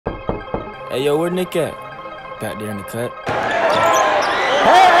Hey, yo, where Nick at? Back there in the cut.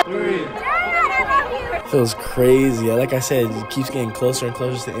 Feels crazy. Like I said, it keeps getting closer and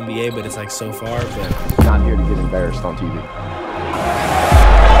closer to the NBA, but it's like so far. But not here to get embarrassed on TV. I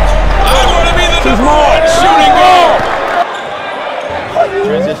want to be the number one shooting guard.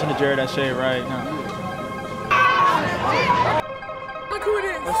 Transition to Jared, that shade right now. Look who it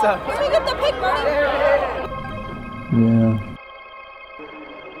is. What's up? Can we get the pick, buddy? yeah.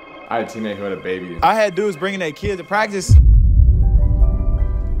 I had a teammate who had a baby. I had dudes bringing their kids to practice.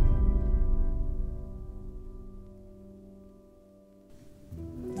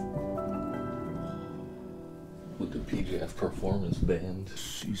 With the PJF Performance Band.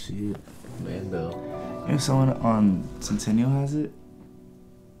 You see it. Bando. You know someone on Centennial has it?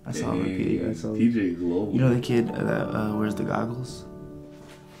 I saw him repeating. I saw PJ Global. You know the kid that wears the goggles?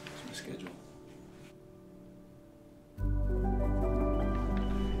 What's my schedule?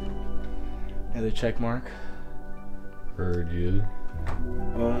 Another check mark. Heard you.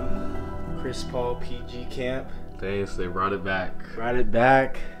 Chris Paul PG camp. Thanks, they brought it back. Brought it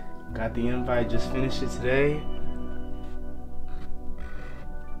back. Got the invite, just finished it today.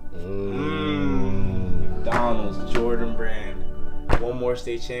 Donald's, Jordan Brand. One more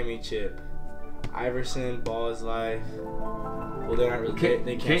state championship. Iverson, Ball is Life. Well, they're not really.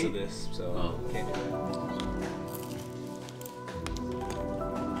 They canceled this, so can't do that.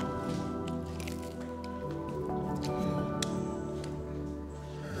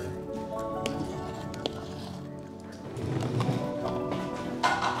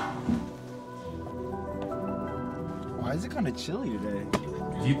 Why is it kind of chilly today?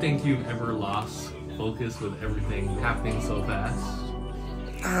 Do you think you've ever lost focus with everything happening so fast?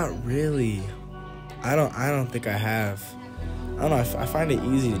 Not really. I don't think I have. I don't know. I find it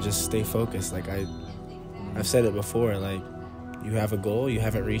easy to just stay focused. Like I've said it before. Like you have a goal, you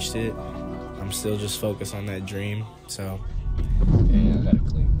haven't reached it. I'm still just focused on that dream. So. Yeah, I gotta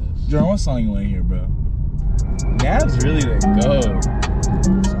clean this. Jordan, what song you want to hear, bro? Nav's really the go.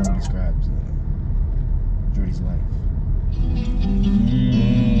 Song describes Jordy's life.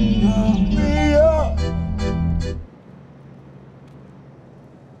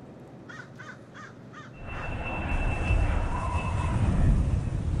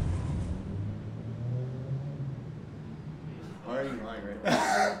 Why are you lying right now?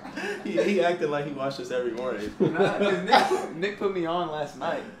 he acted like he watched us every morning. Nah, cause Nick put me on last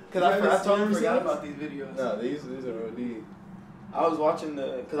night. Cause I totally forgot about these videos. No, these are OD. I was watching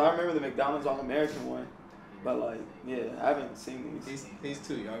cause I remember the McDonald's All-American one. But like, yeah, I haven't seen these. He's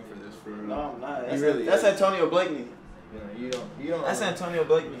too young for this, for real. No, I'm not. That's Antonio Blakeney. You don't. That's Antonio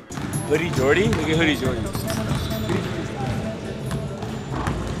Blakeney. Hoodie Jordy? Look at Hoodie Jordy.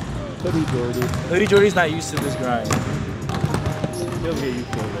 Hoodie Jordy. Hoodie Jordy's not used to this grind. He'll get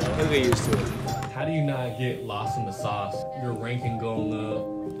used to it, man. He'll get used to it. How do you not get lost in the sauce? Your ranking going up.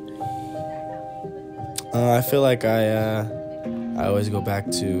 I feel like I always go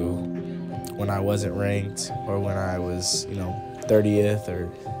back to when I wasn't ranked or when I was, 30th or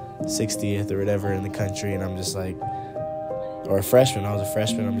 60th or whatever in the country, and I'm just like, or a freshman. I was a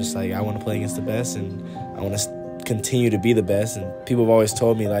freshman. I'm just like, I want to play against the best, and I want to continue to be the best. And people have always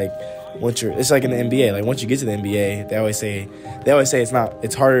told me, like, it's like in the NBA. Like once you get to the NBA, they always say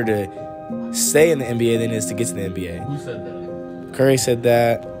it's harder to stay in the NBA than it is to get to the NBA. Who said that? Curry said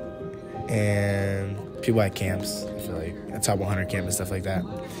that, and people at camps. I feel like a top 100 camp and stuff like that.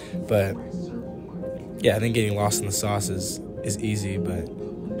 But yeah, I think getting lost in the sauce is easy, but.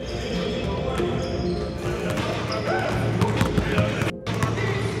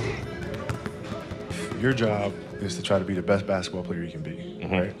 Your job is to try to be the best basketball player you can be,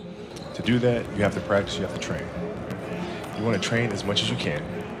 right? To do that, you have to practice, you have to train. You want to train as much as you can,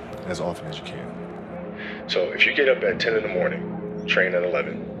 as often as you can. So if you get up at 10 in the morning, train at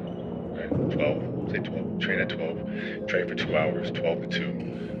 11, right? 12, say 12, train at 12, train for 2 hours, 12 to 2.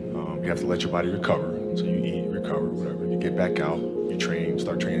 You have to let your body recover. So you eat, recover, whatever. You get back out, you train,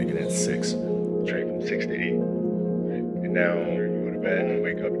 start training again at 6. Train from 6 to 8. Right? And now you go to bed and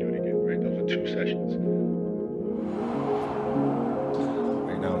wake up and do it again, right? Those are 2 sessions.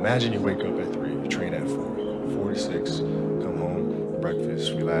 Right, now imagine you wake up at 3, you train at 4 to 6, come home,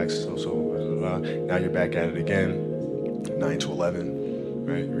 breakfast, relax, blah, blah, blah. Now you're back at it again, 9 to 11,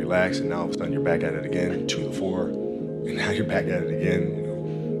 right? You relax, and now all of a sudden you're back at it again, 2 to 4, and now you're back at it again,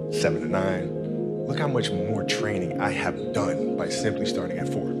 7 to 9. Look how much more training I have done by simply starting at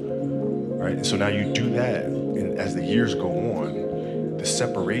 4, right? And so now you do that, and as the years go on, the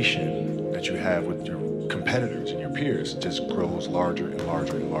separation that you have with your competitors and your peers just grows larger and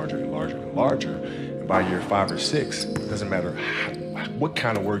larger and larger and larger and larger. And by year 5 or 6, it doesn't matter what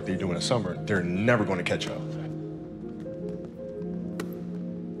kind of work they do in the summer, they're never going to catch up.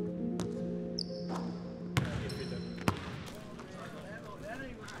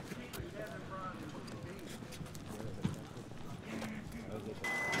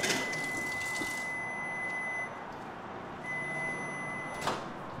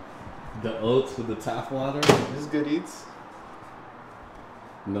 The oats with the tap water. This is good eats.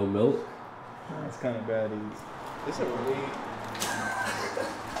 No milk. That's kind of bad eats. This is really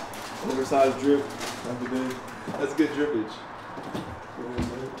oversized drip. That'd be good. That's good drippage.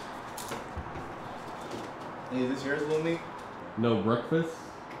 Hey, is this yours, Lil Meek? No breakfast.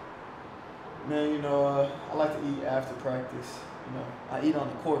 Man, you know, I like to eat after practice. You know, I eat on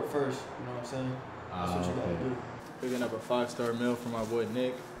the court first. You know what I'm saying? That's what you gotta do. Picking up a 5-star meal for my boy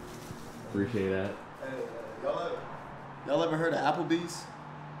Nick. Appreciate that. Hey, y'all ever heard of Applebee's?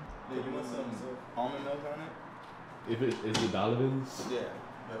 Yeah, you want some almond milk on it? If it is it Donovan's? Yeah,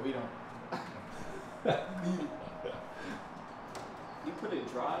 but we don't. You put it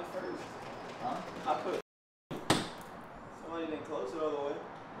dry first? Huh? I put. Somebody didn't close it all the way.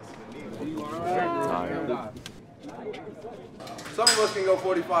 Some of us can go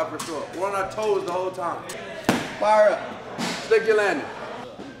 45 for sure. We're on our toes the whole time. Fire up. Stick your landing.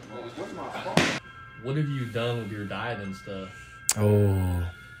 What have you done with your diet and stuff? Oh.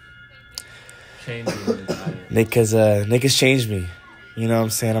 Changing your diet. Nick has changed me. You know what I'm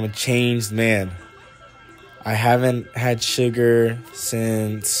saying? I'm a changed man. I haven't had sugar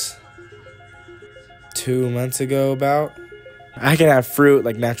since 2 months ago about. I can have fruit,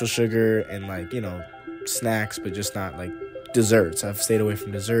 like natural sugar and like, you know, snacks, but just not like desserts. I've stayed away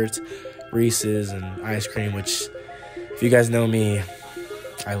from desserts, Reese's and ice cream, which if you guys know me,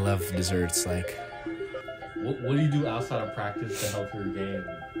 I love desserts. Like, What do you do outside of practice to help your game?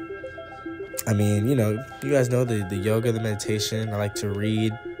 I mean, you know, you guys know the yoga, the meditation. I like to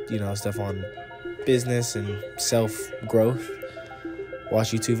read, you know, stuff on business and self-growth. Watch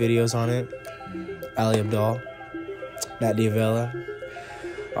YouTube videos on it. Ali Abdaal, Matt Diavella,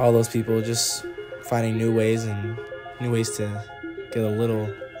 all those people just finding new ways to get a little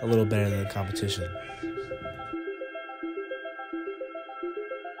better than the competition.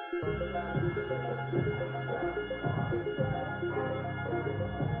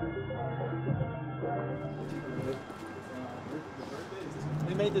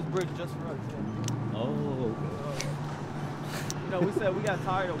 We made this bridge just for us. Oh. You know, we said we got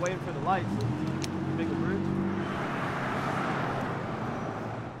tired of waiting for the lights. So we make a bridge.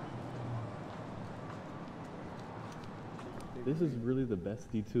 This is really the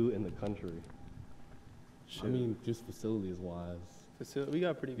best D2 in the country. I mean, just facilities wise. We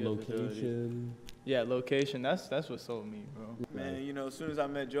got pretty good facilities. Location. Yeah, location. That's what sold me, bro. Man, you know, as soon as I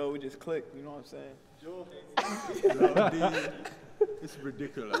met Joe, we just clicked. You know what I'm saying? Joe. It's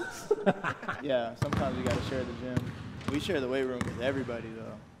ridiculous. Yeah, sometimes we gotta share the gym. We share the weight room with everybody,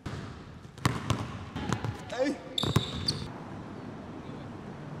 though. Hey.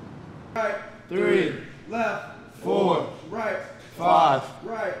 Right. 3, Left. 4, Right. 5,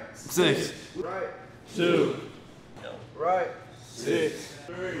 Right. 6, Right. 2, Right. 6,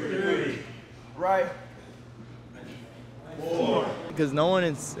 3. Right. 4. Because no one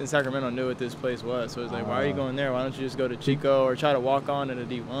in Sacramento knew what this place was, so it's like, why are you going there? Why don't you just go to Chico or try to walk on to the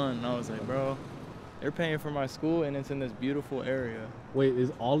D1? And I was like, bro, they're paying for my school and it's in this beautiful area. Wait,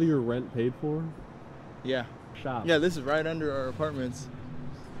 is all your rent paid for? Yeah. Shop. Yeah, this is right under our apartments.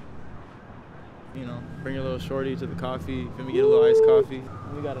 You know, bring your little shorty to the coffee. Then we get a little iced coffee.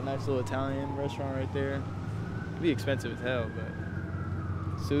 We got a nice little Italian restaurant right there. It'd be expensive as hell, but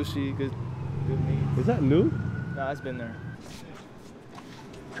sushi, good meat. Is that new? Nah, it's been there.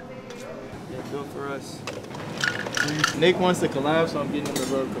 Yeah, built for us. Nick wants to collab, so I'm getting him the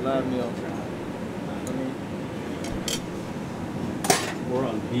little collab meal. We're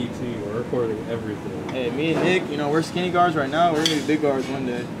on BT. We're recording everything. Hey, me and Nick, you know, we're skinny guards right now. We're gonna be big guards one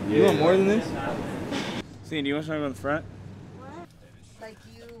day. Yeah. You want more than this? See, do you want something on the front? What? Like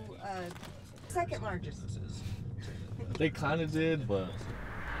you, second largest. They kind of did, but.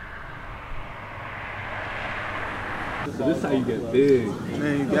 So this is how you get big.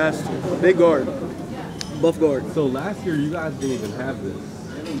 Man, you got to. Big guard. Buff guard. So last year you guys didn't even have this.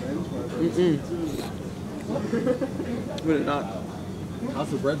 Would it not? How's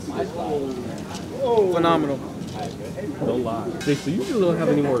the breadstick? Phenomenal. Don't lie. Okay, so you really don't have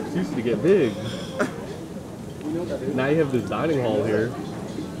any more excuses to get big. Now you have this dining hall here.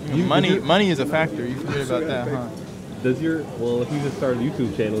 Money is a factor. You forget about that, huh? If you just start a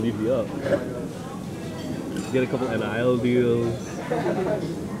YouTube channel, you'd be up. Get a couple NIL deals.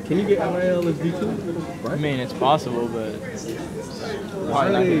 Can you get NIL as D2? I mean, it's possible, but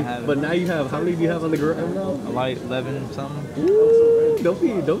probably not gonna have it. But now you have, how many do you have on the ground now? Like 11 something. Ooh,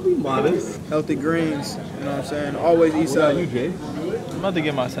 don't be modest. Healthy greens, you know what I'm saying? Always eat salad. What about you, Jay? I'm about to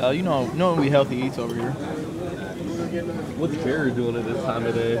get my salad. You know we healthy eats over here. What's Jared doing at this time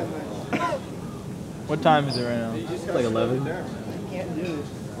of day? What time is it right now? It's like 11.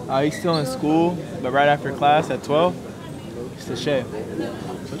 He's still in school, but right after class at 12, it's to shave.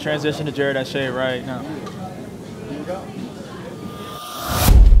 So transition to Jared at shave right now.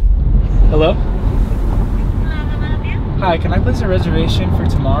 Hello? Hi, can I place a reservation for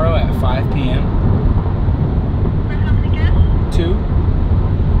tomorrow at 5 p.m.?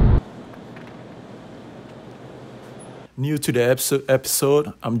 2? New to the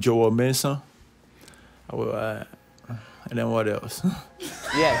episode, I'm Joel Mason. And then what else?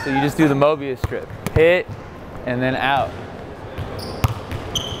 Yeah, so you just do the Mobius strip. Hit, and then out.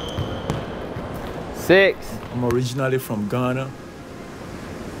 6. I'm originally from Ghana.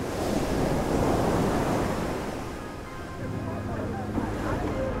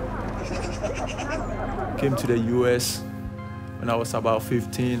 Came to the US when I was about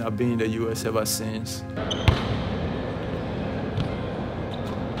 15. I've been in the US ever since.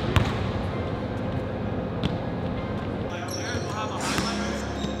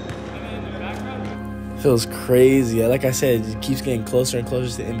 Feels crazy. Like I said, it keeps getting closer and closer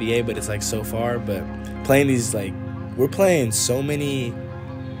to the NBA, but it's like so far. But playing these, like, we're playing so many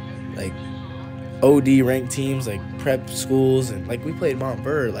like OD ranked teams, like prep schools, and like we played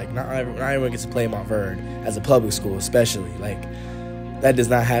Montverde. Like not everyone gets to play Montverde as a public school, especially. Like that does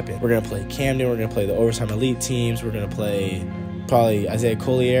not happen. We're gonna play Camden. We're gonna play the overtime elite teams. We're gonna play probably Isaiah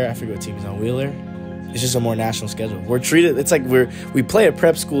Collier. I forget what team he's on. Wheeler. It's just a more national schedule. We're treated, it's like we play a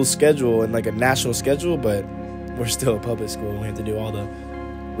prep school schedule and like a national schedule, but we're still a public school. We have to do all the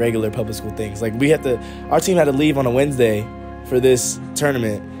regular public school things. Like our team had to leave on a Wednesday for this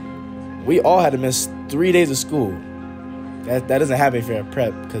tournament. We all had to miss 3 days of school. That doesn't happen if you're at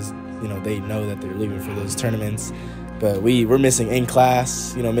prep because, you know, they know that they're leaving for those tournaments. But we're missing in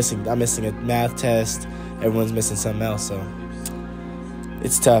class, you know, I'm missing a math test. Everyone's missing something else. So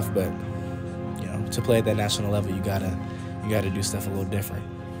it's tough, but to play at that national level, you gotta do stuff a little different.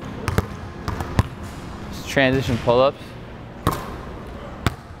 Transition pull-ups.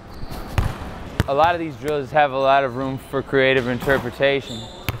 A lot of these drills have a lot of room for creative interpretation.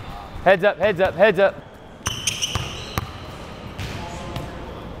 Heads up, heads up, heads up.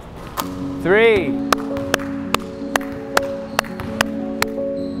 3.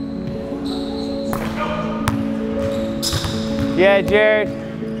 Yeah, Jared.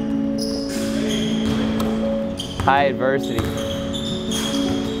 High adversity.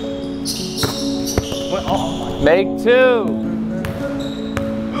 What? Oh. Make 2.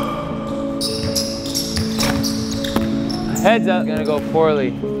 Heads up. Gonna go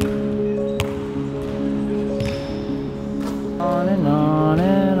poorly. On and on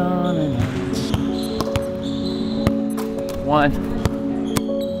and on and on. 1,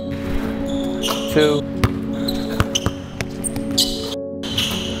 2.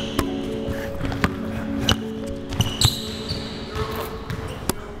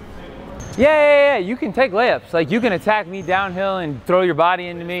 Yeah, you can take layups. Like, you can attack me downhill and throw your body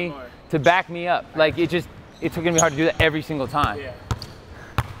into me to back me up. Like, it's gonna be hard to do that every single time. Yeah.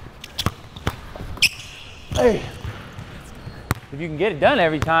 Hey. If you can get it done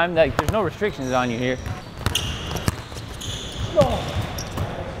every time, like, there's no restrictions on you here.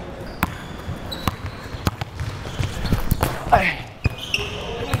 Hey.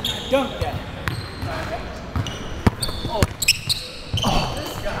 Dunk that.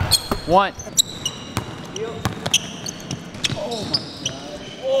 1. Oh my God.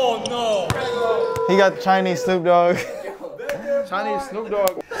 Oh no. He got the Chinese Snoop Dogg. Chinese Snoop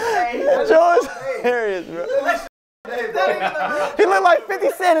Dogg. Joe is hilarious, bro. He looked like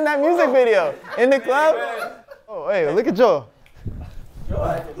 50 Cent in that music video. In the club. Oh, hey, look at Joe.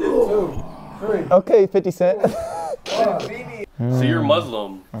 Okay, 50 Cent. So you're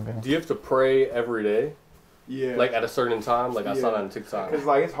Muslim. Okay. Do you have to pray every day? Yeah. Like at a certain time? Like I saw that on TikTok. Because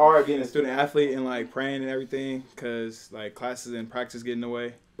like it's hard being a student athlete and like praying and everything because like classes and practice get in the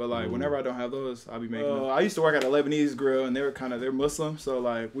way. But like whenever I don't have those, I'll be making them. I used to work at a Lebanese grill and they're Muslim. So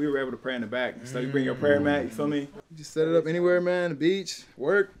like we were able to pray in the back. So you bring your prayer mat, you feel me? You just set it up anywhere, man. The beach,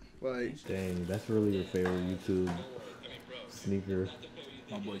 work. Like. Dang, that's really your favorite YouTube sneaker.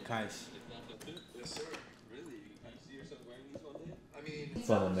 My boy Kais. It's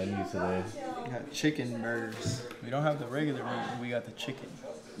on the menu today. We got chicken burgers. We don't have the regular burger, we got the chicken.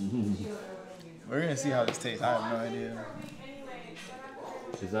 We're gonna see how this tastes. I have no idea.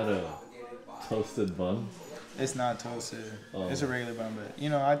 Is that a toasted bun? It's not toasted. Oh. It's a regular bun, but you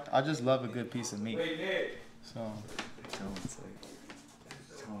know, I just love a good piece of meat. So It's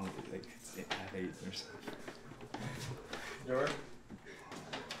I hate or something.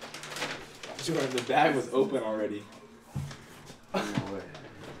 Jordan, the bag was open already.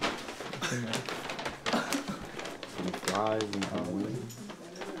 Some fries and some wings.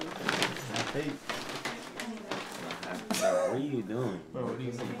 What are you doing? Bro, what are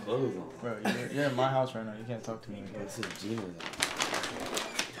you Put some doing? clothes on. Bro, you're in my house right now. You can't talk to me. This is Gina's.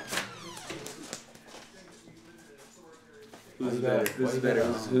 Who's better? Who's better?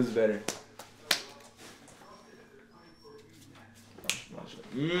 Who's better?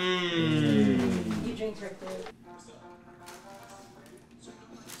 You drinks right there.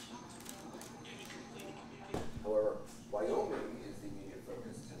 However, Wyoming is the immediate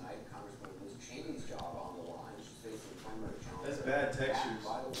focus tonight. Congressman Liz Cheney's job on the line. She's facing primary challenge. That's bad textures.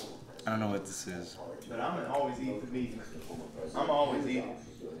 I don't know what this is. But I'm gonna always eat the meat. I'm always eating.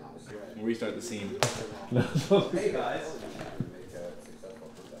 We'll restart the scene. Hey guys.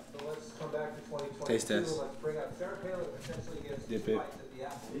 Taste test. Dip it.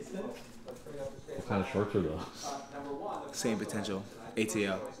 What kind of shorts are those? Same potential.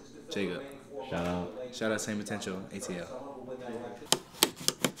 ATL. Jacob. Shout out. Shout out Same Potential. ATL.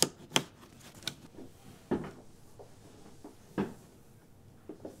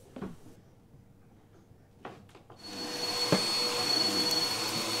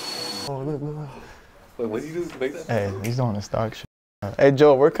 Oh, look. Wait, what did you do? Make that? Hey, he's on the stock shit. Hey,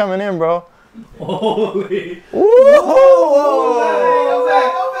 Joe, we're coming in, bro. Holy.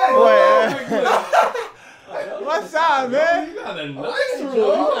 What's up, man? You got a nice room. You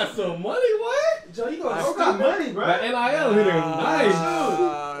got some money, what? Joe, you got money, bro. The NIL here,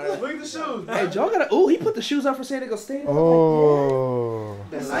 nice. Look at the shoes. Hey, Joe got he put the shoes up for San Diego State. Oh.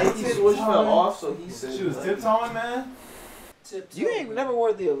 The Nike switch fell off, so he said. She was tiptoeing, man. You ain't never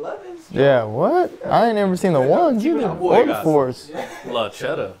wore the 11s. Yeah, what? I ain't never seen the ones. You didn't boy order got for us. La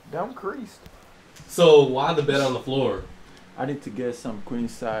cheddar. Dumb creased. So why the bed on the floor? I need to get some queen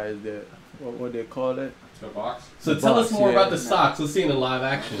size there. What they call it? The box. So tell us more about the stocks. Let's see it in live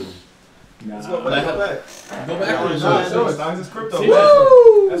action. Let's go back. Go back. Go back to the No, it's not. It's crypto.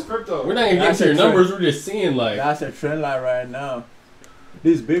 Woo! That's crypto. We're not even getting to your numbers. We're just seeing like. That's a trend line right now.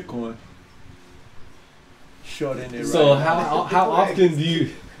 This Bitcoin. Short in it. So right now. how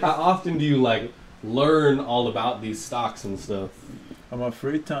often do you like learn all about these stocks and stuff? On my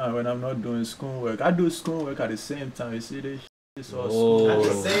free time when I'm not doing schoolwork. I do schoolwork at the same time. You see this? It's all Oh. At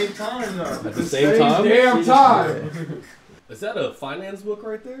the same time, though. At the same time? Damn time. Is that a finance book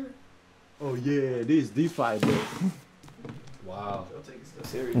right there? Oh yeah, this DeFi book. Wow.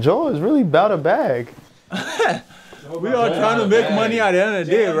 Joe is really about a bag. We are trying to make money at the end of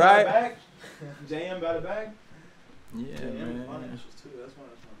the day, right? JM got a bag? Yeah, man. That's my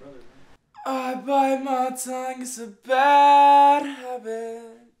brother. I bite my tongue, it's a bad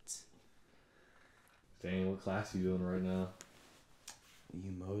habit. Dang, what class are you doing right now?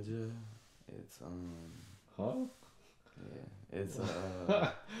 Umoja, it's Huh? yeah, it's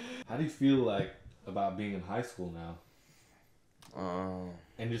How do you feel like about being in high school now?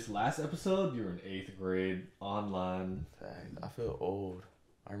 And just last episode, you were in 8th grade, online. fact, I feel old.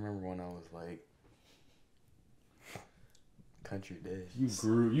 I remember when I was like country days.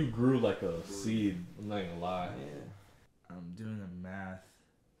 You grew like a seed. I'm not gonna lie. Yeah. I'm doing a math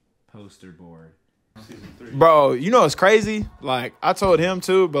poster board. Bro, you know it's crazy? Like, I told him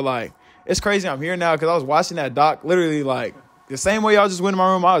too, but like, it's crazy I'm here now because I was watching that doc literally like the same way y'all just went in my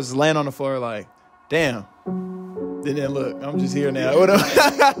room. I was just laying on the floor like, damn. And then look, I'm just here now.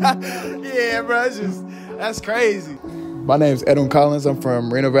 Yeah, bro, that's crazy. My name's Edwin Collins. I'm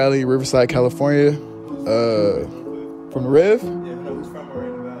from Reno Valley, Riverside, California. From the Riv. Yeah, no, who's from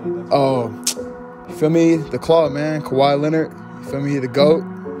Moreno Valley? Oh, you feel me? The Claw, man. Kawhi Leonard. You feel me? The GOAT.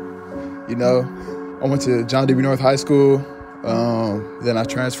 You know, I went to John D. North High School. Then I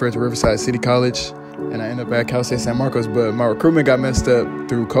transferred to Riverside City College. And I ended up at Cal State San Marcos. But my recruitment got messed up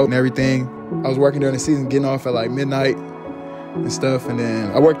through COVID and everything. I was working during the season, getting off at like midnight and stuff. And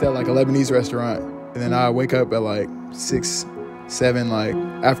then I worked at like a Lebanese restaurant. And then I wake up at like 6, 7, like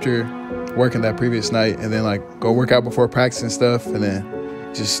after working that previous night. And then like go work out before practice and stuff. And then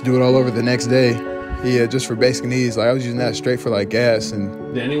just do it all over the next day. Yeah, just for basic needs. Like I was using that straight for like gas.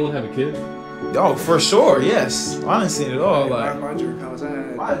 And did anyone have a kid? Oh, for sure, yes. I didn't see it at all. My Like junior college,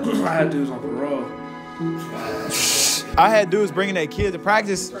 I had dudes on parole. I had dudes bringing their kid to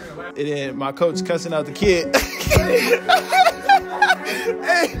practice, and then my coach cussing out the kid. hey,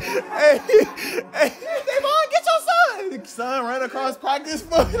 Devon, get your son. son, right across practice,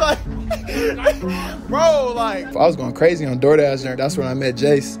 like, bro, like. I was going crazy on DoorDash there. That's when I met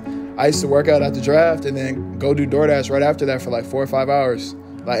Jace. I used to work out at the draft and then go do DoorDash right after that for like 4 or 5 hours,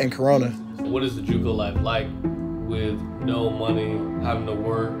 like in Corona. What is the JUCO life like with no money, having to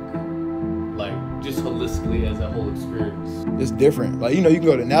work, like just holistically as a whole experience? It's different. Like, you know, you can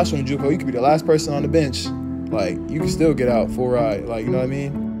go to National JUCO, you could be the last person on the bench. Like, you can still get out full ride. Like, you know what I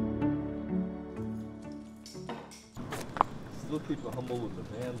mean? Still keep it humble with the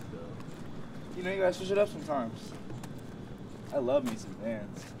bands, though. You know, you gotta switch it up sometimes. I love me some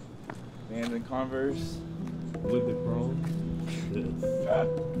bands. Bands and Converse. With the Chrome.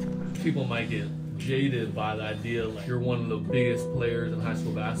 People might get jaded by the idea like you're one of the biggest players in high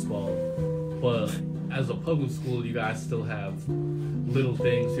school basketball, but as a public school, you guys still have little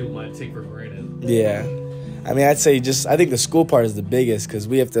things people might take for granted. Yeah. I mean, I'd say I think the school part is the biggest because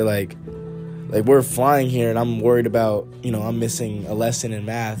we have to like we're flying here and I'm worried about, you know, I'm missing a lesson in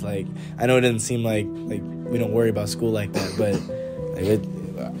math. Like, I know it doesn't seem like we don't worry about school like that, but like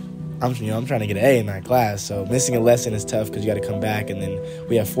I'm trying to get an A in that class, so missing a lesson is tough because you got to come back, and then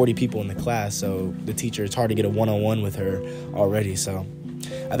we have 40 people in the class, so the teacher, it's hard to get a one-on-one with her already. So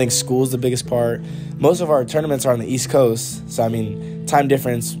I think school's the biggest part. Most of our tournaments are on the East Coast, so I mean, time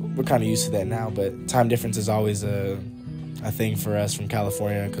difference, we're kind of used to that now, but time difference is always a thing for us from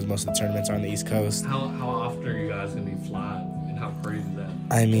California because most of the tournaments are on the East Coast. How often are you guys going to be flying, and how crazy is that?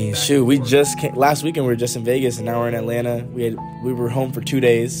 I mean, shoot, we just came, last weekend we were just in Vegas, and now we're in Atlanta. We were home for 2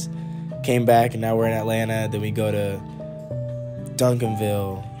 days. Came back and now we're in Atlanta. Then we go to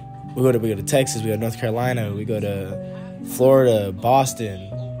Duncanville. We go to Texas. We go to North Carolina. We go to Florida,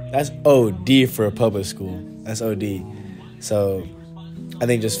 Boston. That's OD for a public school. That's OD. So I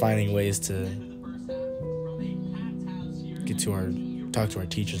think just finding ways to talk to our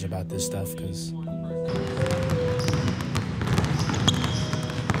teachers about this stuff because.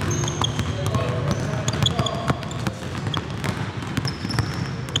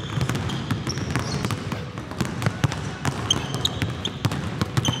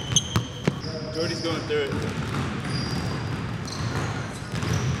 Jordy's going through it.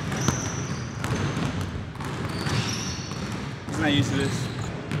 He's not used to this.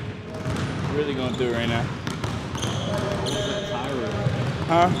 Really going through it right now. Why is that tiring?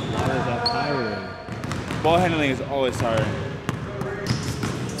 Huh? Why is that tiring? Ball handling is always tiring.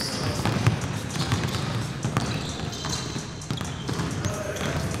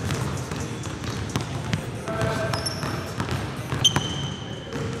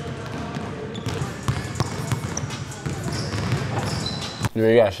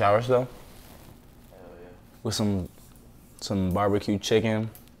 You got a shower still? Hell yeah. With some barbecue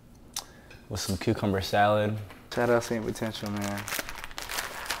chicken, with some cucumber salad. Shout out St. Potential, man.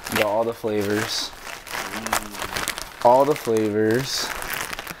 Got all the flavors. All the flavors.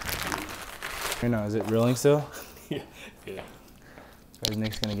 You know, is it reeling still? Yeah. Or is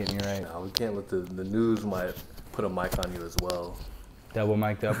Nick's gonna get me right? No, we can't let the news might put a mic on you as well. Double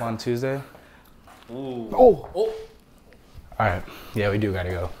mic'd up on Tuesday? Ooh. Oh! All right, yeah, we do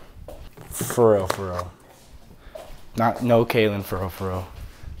gotta go. For real. No Kalen, for real.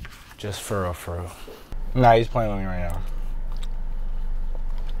 Just for real. Nah, he's playing with me right now.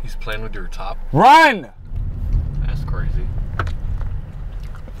 He's playing with your top? Run! That's crazy.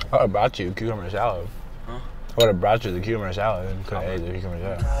 I would have brought you cucumber salad. Huh? I would have brought you the cucumber salad and could have ate the cucumber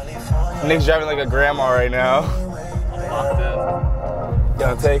salad. Nick's driving like a grandma right now.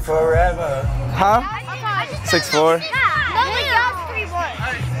 Gonna take forever. Huh? 6'4".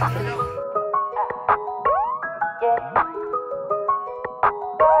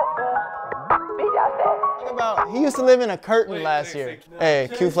 He used to live in a curtain last year. Hey,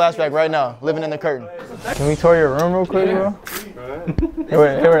 cue flashback right now. Living in the curtain. Can we tour your room real quick, bro? Hey,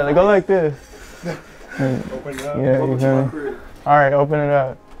 wait, go like this. Yeah, you feel me? All right, open it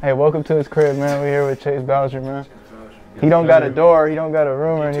up. Hey, welcome to his crib, man. We're here with Chase Bowser, man. He don't got a door. He don't got a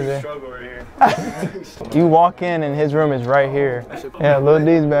room or anything. You walk in and his room is right here. Yeah, Lil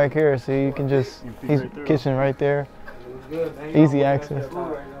D's back here, so you can just, he's kitchen right there. Easy access.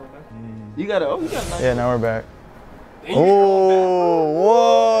 You got a nice. Yeah, now we're back. Oh,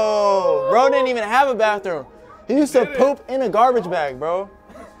 whoa. Bro didn't even have a bathroom. He used to poop in a garbage bag, bro.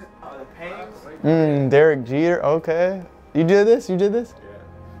 Derek Jeter, okay. You did this? Yeah.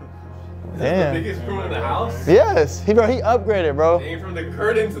 Damn. The biggest room in the house? Yes, he upgraded, bro. Came from the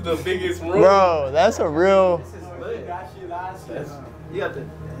curtain to the biggest room. Bro, that's a real.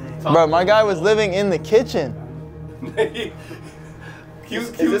 Bro, my guy was living in the kitchen.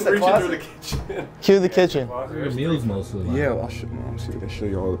 Is this a closet? Cue the kitchen. Your meals mostly. Yeah, I'll show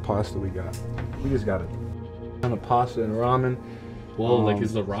you all the pasta we got. We just got it. On a pasta and ramen. Whoa, like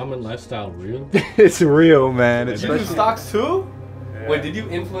is the ramen lifestyle real? It's real, man. Did you do stocks too? Yeah. Wait, did you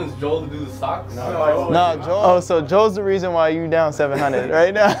influence Joel to do the stocks? No, Joel. Oh, so Joel's the reason why you down 700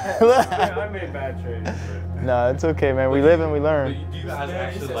 right now. I made bad trades. No, it's okay, man. We live and we learn. Do you guys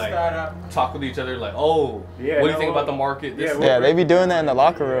actually like talk with each other like, oh, what do you think about the market? Yeah, they be doing that in the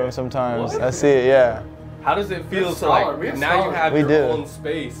locker room sometimes. I see it, yeah. How does it feel to like, now you have your own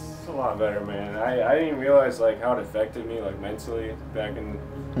space? It's a lot better, man. I didn't realize like how it affected me like mentally back in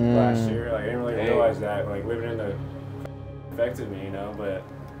last year. Like I didn't really realize that like living in the affected me, you know, but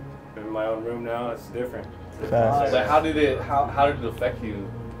in my own room now it's different. But how did it affect you?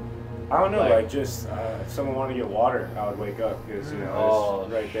 I don't know, like just if someone wanted to get water, I would wake up because you know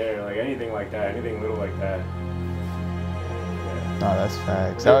it's right there. Like anything like that, anything little like that. No, that's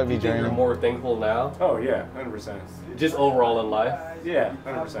facts. That would be draining. You're more thankful now? Oh yeah, 100%. Just overall in life? Yeah,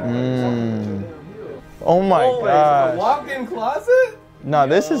 100%. Oh my gosh. Walk-in closet? No,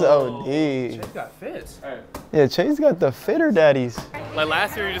 this is OD. Chase got fits. Yeah, Chase got the fitter daddies. Like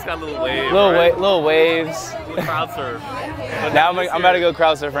last year, you just got little waves. Little waves. Crowd surf. Now I'm about to go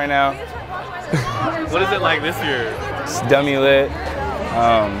crowd surf right now. What is it like this year? It's dummy lit.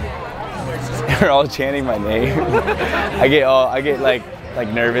 They're all chanting my name. I get like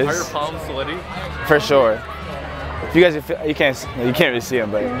nervous. Are your palms sweaty? For sure. If you guys, you can't really see them,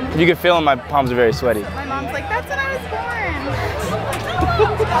 but if you can feel them, my palms are very sweaty. My mom's like, that's when I was born.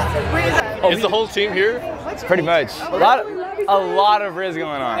 Is the whole team here? Pretty much. A lot of Riz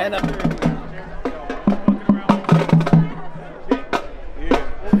going on. And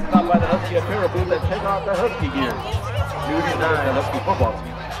Stop by the Husky apparel booth and check out the Husky gear. New design the Husky football team.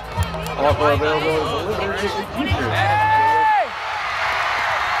 Also available as a limited edition t-shirt.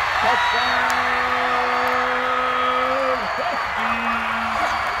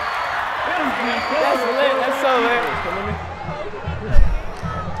 That's lit. That's so lit.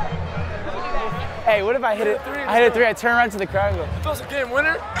 Hey, what if I hit it? I hit a three. I turn around to the crowd and go. If it was a game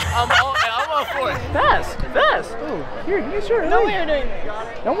winner, I'm all for it. Fast. Oh, here, give me a shirt. No way you're doing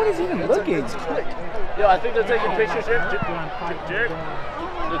No one is even looking. Yo, I think they're taking pictures here. Jared,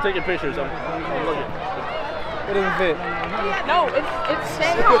 they're taking pictures. I'm looking. It doesn't fit. No, it's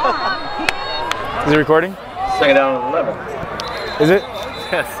staying on. Is it recording? Second down on 11. Is it?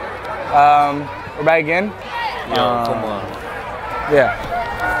 Yes. We're back again. Come on. Yeah.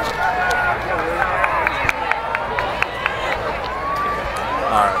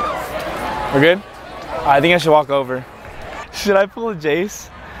 All right. We're good? I think I should walk over. Should I pull a Jace?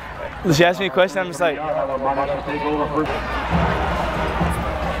 She asked me a question, I'm just like...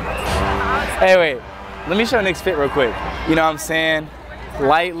 Hey, wait. Let me show Nick's fit real quick. You know what I'm saying?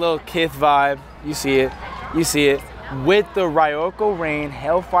 Light little Kith vibe. You see it. You see it. With the Ryoko Rain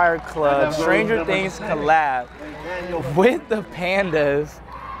Hellfire Club Stranger Things collab with the Pandas.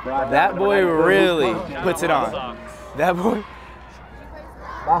 That boy really puts it on. That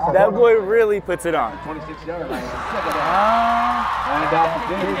boy really puts it on. 26 yards. You got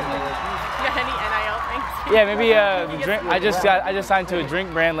any NIL things? Yeah, maybe the drink. I just signed to a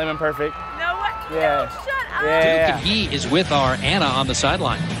drink brand, Lemon Perfect. No way. Yeah. No, shut up. Yeah. He is with our Anna on the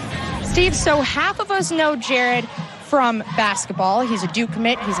sideline. Steve, so half of us know Jared from basketball. He's a Duke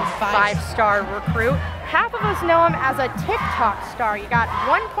commit. He's a five-star recruit. Half of us know him as a TikTok star. You got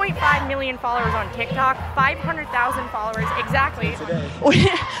 1.5 million followers on TikTok, 500,000 followers exactly.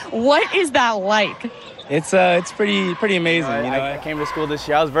 What is that like? It's pretty amazing. You know, I came to school this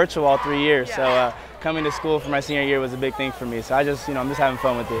year. I was virtual all 3 years, so coming to school for my senior year was a big thing for me. So I'm just having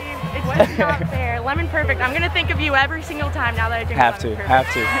fun with it. It's just not fair. Lemon Perfect. I'm gonna think of you every single time now that I drink Lemon Perfect.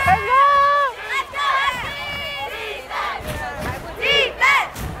 Have to.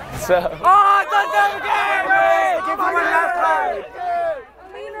 So. Oh, touchdown again! Give me one last time.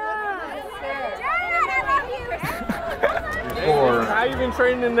 How you been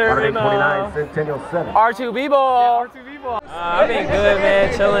training in there in Centennial 7. R2B ball. I've been good, man.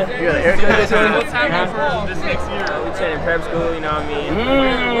 Chilling. You got a haircut? What's happening for this next year? We training prep school, you know what I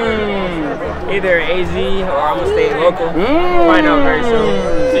mean? Either AZ or I'm gonna stay local. Find out very soon.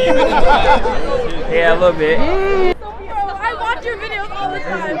 So you've been in the lab? Yeah, a little bit. I watch your videos all the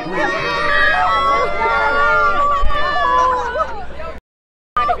time.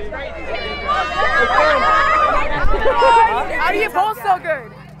 How do you pull so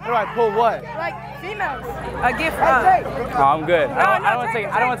good? How do I pull what? Like females. A gift from Oh, I'm good. I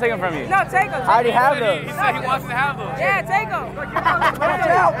don't want to take them from you. No, take them. I already have those. He said he wants to have those. Yeah, take them.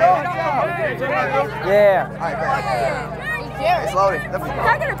 Yeah. Jared. It's loading. Can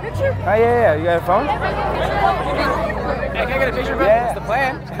I get a picture? Oh, yeah. You got a phone? Hey, can I get a picture, bro? Yeah. That's the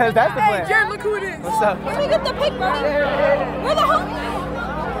plan. That's the plan. Hey, Jared, look who it is. What's up? Can we get the pic, buddy? We're the homies.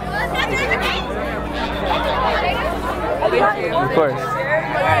 Of course.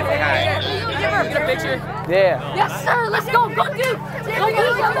 Give her a picture. Yeah. Yes, sir. Let's go. Go, dude. Go,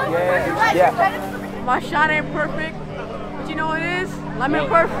 Yeah. My shot ain't perfect, but you know what it is? Lemon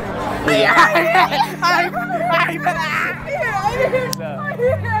perfect.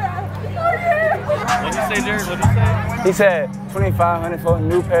 What'd you say, Jared? What'd you say? He said 2,500 for a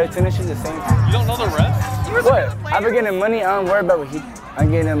new pair of tennis shoes, the same time. You don't know the rest? What? I've been getting money. I don't worry about what he. I'm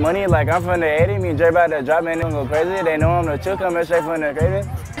getting money. Like, I'm from the 80. Me and Dre about to drop, man. They gonna go crazy. They know I'm the chill coming straight from the crazy.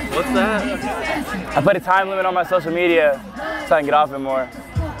 What's that? I put a time limit on my social media so I can get off it more.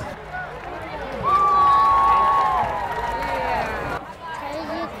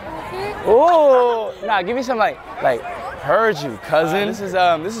 Ooh, nah, give me some like heard you, cousin. This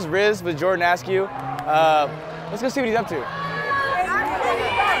is Riz with Jordan Askew. Let's go see what he's up to.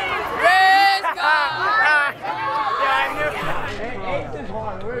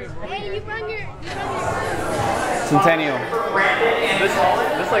 Centennial.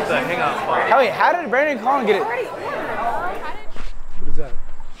 This like the hangout spot. How, wait, how did Brandon Collin get it? What is that?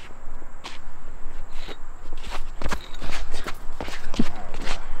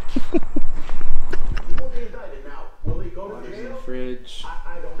 Fridge,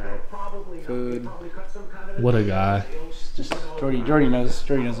 food. What a guy. Just Jordy knows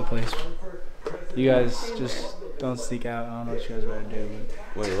the place. You guys just don't sneak out. I don't know what you guys are gonna do.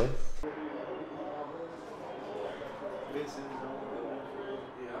 But. Wait, what?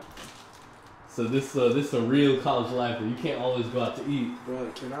 So this a real college life, but you can't always go out to eat.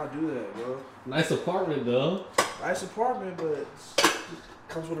 Bro, cannot do that, bro. Nice apartment though. Nice apartment, but it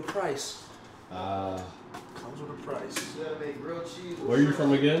comes with a price. Comes with a price. Where are you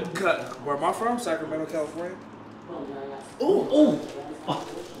from again? Where am I from? Sacramento, California. Oh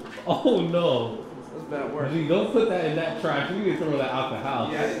no. That's bad work. You don't put that in that trash. You need to throw that out the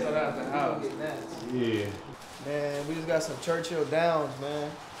house. Yeah, I throw that out the house. Yeah. Man, we just got some Churchill Downs, man.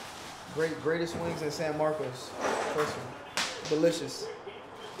 Greatest wings in San Marcos. First one. Delicious.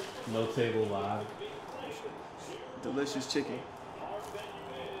 No table live. Delicious chicken.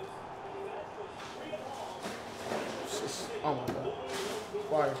 Oh my god.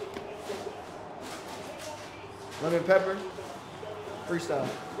 Fire. Lemon pepper. Freestyle.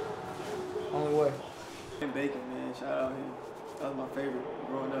 Only way. And Bacon, man. Shout out him. That was my favorite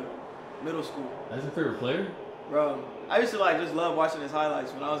growing up. Middle school. That's your favorite player? Bro, I used to just love watching his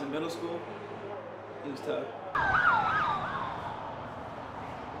highlights when I was in middle school. He was tough.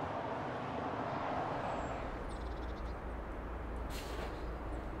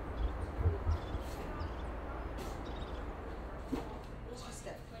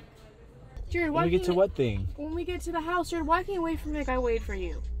 Jared, When we get to what thing? When we get to the house, Jared, why can't you wait for me like I waited for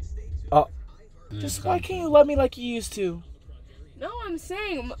you? Oh, just why can't you love me like you used to? No, I'm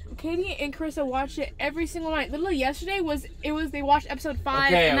saying Katie and Carissa watched it every single night. Literally yesterday they watched episode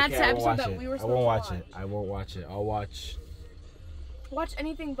 5, and that's the episode that we were supposed to watch. I won't watch it. I'll watch. Watch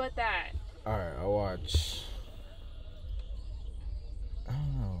anything but that. All right, I'll watch. I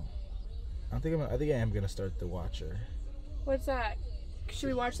don't know. I think I am gonna start The Watcher. What's that? Should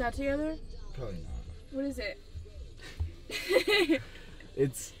we watch that together? Probably not. What is it?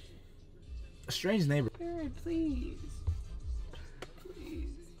 It's a strange neighbor. Jared, please. Please.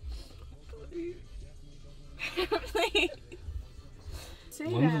 Say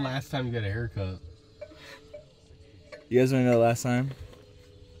When was the that. last time you got a haircut? You guys want to know the last time?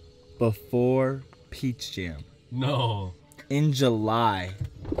 Before Peach Jam. No. In July.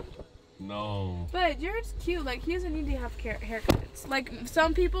 No. But Jared's cute. Like, he doesn't need to have haircuts. Like,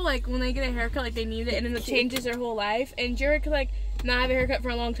 some people, like, when they get a haircut, like, they need it, and then it changes their whole life. And Jared could, like, not have a haircut for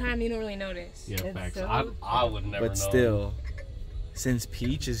a long time, and you don't really notice. Yeah, facts. So I would never know. But still, since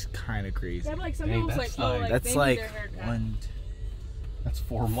Peach is kind of crazy. Yeah, but, like, some people's, like, that's they like need their haircut. That's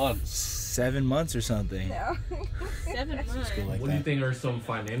 4 months. 7 months or something. No. 7 months. What do you think are some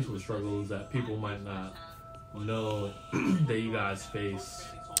financial struggles that people might not know that you guys face?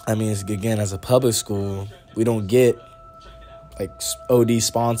 I mean, it's, again, as a public school, we don't get like OD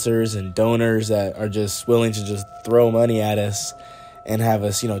sponsors and donors that are just willing to just throw money at us and have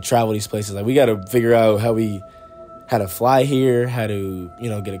us, travel these places. Like, we got to figure out how to fly here, how to,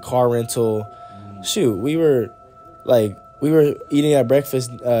 get a car rental. Shoot, we were eating at breakfast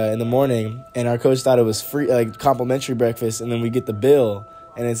in the morning, and our coach thought it was free, like complimentary breakfast, and then we get the bill,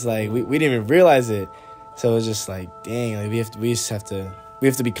 and it's like we didn't even realize it. So it was just like, dang, like we have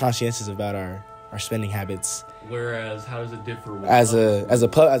to be conscientious about our our spending habits. Whereas, how does it differ with as a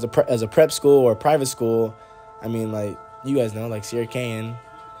prep school or a private school? I mean, like, you guys know, like Sierra Canyon,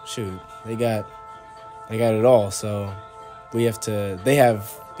 shoot, they got it all. So they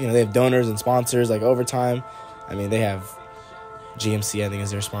have donors and sponsors like Overtime. I mean, they have GMC, I think,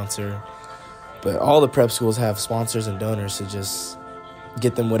 is their sponsor. But all the prep schools have sponsors and donors to just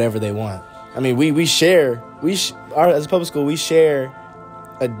get them whatever they want. I mean, as a public school, we share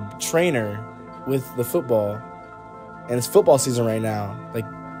a trainer with the football, and it's football season right now.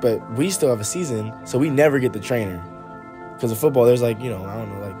 But we still have a season, so we never get the trainer. Because of football, there's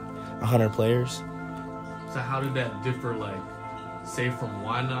 100 players. So how did that differ, say from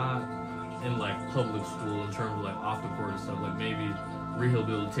Why Not in public school in terms of off the court and stuff, maybe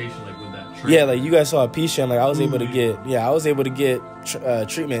rehabilitation with that trainer? Yeah, you guys saw a P-Shan, I was able to get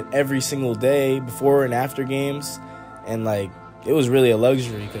treatment every single day before and after games, and it was really a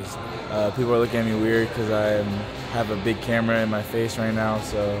luxury because people are looking at me weird because I have a big camera in my face right now,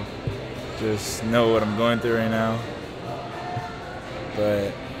 so just know what I'm going through right now.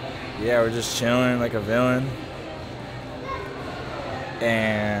 But yeah, we're just chilling like a villain,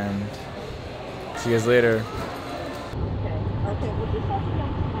 and see you guys later. This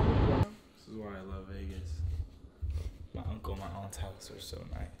is why I love Vegas. My uncle and my aunt's house are so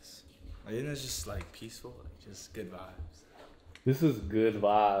nice. Isn't it just peaceful? Just good vibes. This is good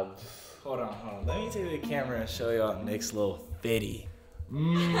vibes. Hold on. Let me take the camera and show y'all Nick's little fitty.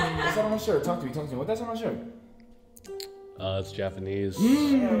 What's that on my shirt? Talk to me. What that's on my shirt? It's Japanese.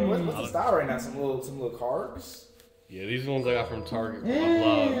 What's the style right now? Some little carbs? Yeah, these ones I got from Target.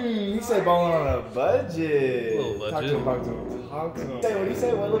 He said balling on a budget. A little budget. Talk to him. Say what he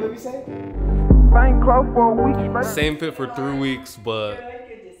say? What little baby say? Same fit for 3 weeks, but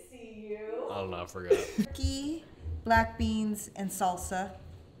Good to see you. I don't know, I forgot. Turkey, black beans, and salsa.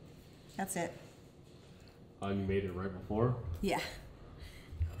 That's it. Oh, you made it right before? Yeah.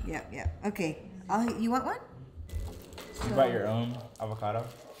 Yeah. Okay. You want one? You brought your own avocado?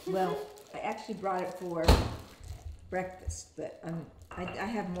 Well, I actually brought it for breakfast, but I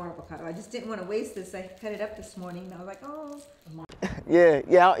have more avocado. I just didn't want to waste this. I cut it up this morning, and I was like, oh. Yeah,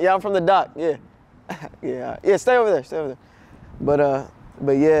 I'm from the dock. Yeah, yeah. Stay over there. But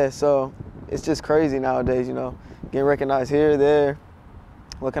yeah, so it's just crazy nowadays, getting recognized here, there.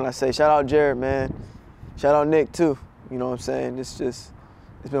 What can I say? Shout out Jared, man. Shout out Nick too. You know what I'm saying? It's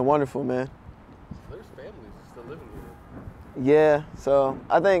been wonderful, man. There's families still living here. Yeah, so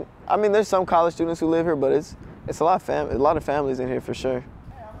I mean, there's some college students who live here, but it's a lot of families in here for sure. Hey,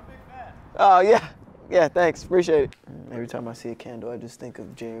 I'm a big fan. Oh yeah, thanks, appreciate it. Every time I see a candle, I just think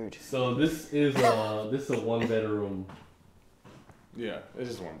of Jared. So this is a 1-bedroom. Yeah, it's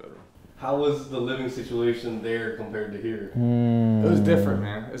just 1 bedroom. How was the living situation there compared to here? It was different,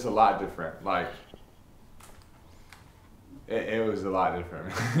 man. It's a lot different. It was a lot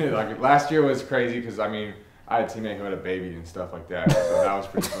different. Last year was crazy because I had a teammate who had a baby and stuff like that, so that was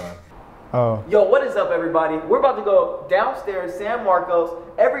pretty fun. Oh. Yo, what is up, everybody? We're about to go downstairs, San Marcos.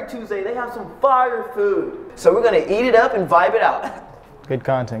 Every Tuesday, they have some fire food. So we're gonna eat it up and vibe it out. Good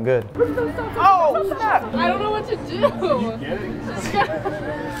content, good. Oh, snap! I don't know what to do. You get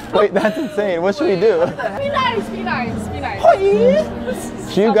it? Wait, that's insane. What should we do? Be nice.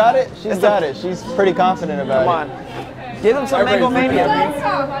 You got it? She's got it. She's pretty confident about it. Come on. Give them some Mango Mania.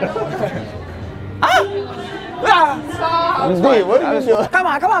 Stop. D, what are you doing? Come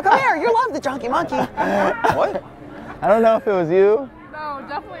on here. You love the Junkie Monkey. What? I don't know if it was you. No,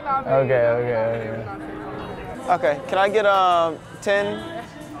 definitely not me. Okay. Okay, can I get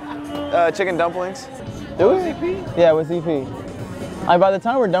 10 chicken dumplings? Do we? Yeah, with CP. By the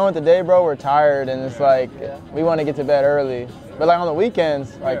time we're done with the day, bro, we're tired, and it's we want to get to bed early. But on the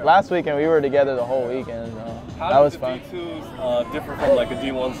weekends, last weekend, we were together the whole weekend. That was fun. How do the D2s differ from a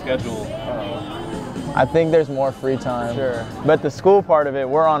D1 schedule? I think there's more free time. Sure. But the school part of it,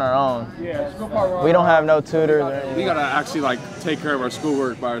 we're on our own. Yeah, the school part. We don't have no tutors or anything. We gotta actually take care of our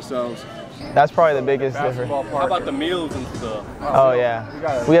schoolwork by ourselves. That's probably the biggest difference. How about the meals and stuff? Oh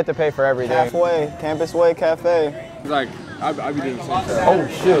yeah, we have to pay for everything. Halfway, Campus Way Cafe. I be doing the same thing. Oh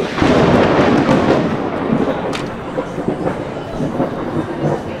shoot.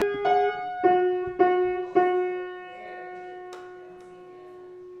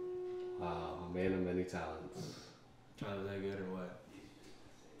 Man of many talents. Was that good or what?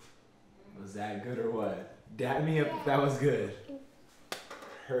 Was that good or what? Dab me up if that was good.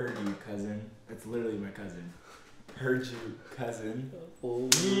 Heard you, cousin. That's literally my cousin. Heard you, cousin.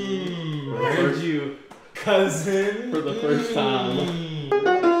 Heard you, cousin. For the first time.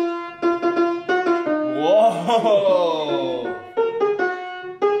 Whoa!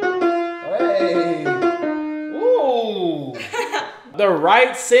 Hey!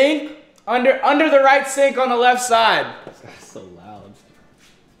 right sink, under the right sink on the left side. That's so loud.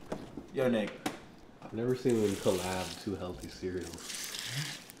 Yo, Nick. I've never seen them collab two healthy cereals.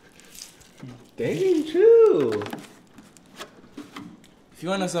 Dang, true. If you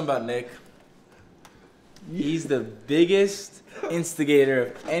want to know something about Nick, he's the biggest instigator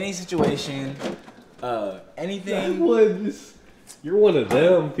of any situation, anything. You're one of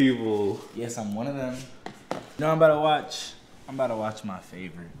them people. Yes, I'm one of them. You know what I'm about to watch? I'm about to watch my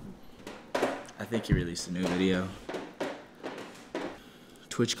favorite. I think he released a new video.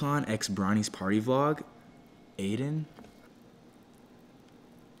 TwitchCon x Bronny's party vlog. Aiden.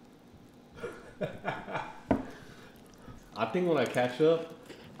 I think when I catch up,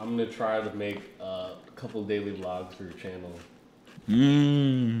 I'm gonna try to make a couple daily vlogs for your channel.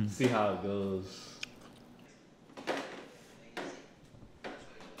 See how it goes.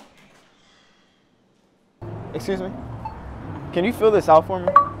 Excuse me? Can you fill this out for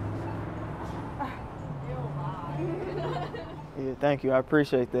me? Yeah, thank you. I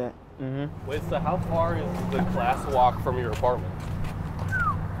appreciate that. Wait, so how far is the class walk from your apartment?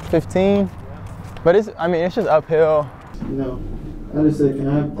 15. But it's just uphill. You know, I just said,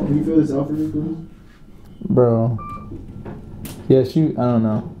 can you fill this out for me, please? Bro. Yeah, shoot, I don't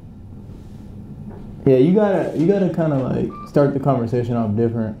know. Yeah, you gotta kind of like start the conversation off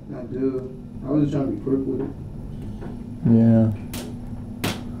different. I do. I was just trying to be quick with it. Yeah.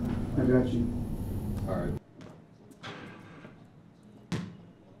 I got you. All right.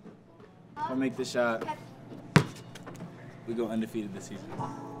 If I make the shot, we go undefeated this season.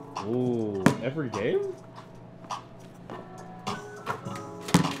 Ooh, every game?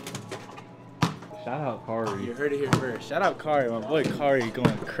 Shout out Kari. You heard it here first. Shout out Kari, my boy Kari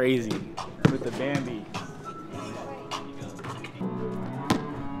going crazy with the Bambi.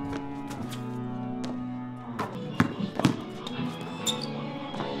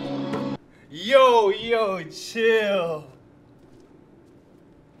 Yo, chill.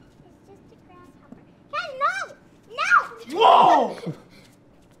 Whoa!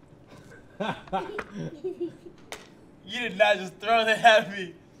 You did not just throw that at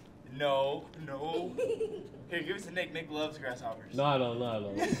me. No. Here, give it to Nick. Nick loves grasshoppers.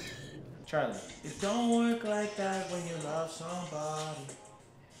 No. Charlie. It don't work like that when you love somebody.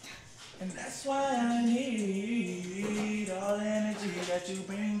 And that's why I need all the energy that you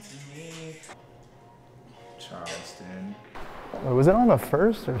bring to me. Charleston. Wait, was it on the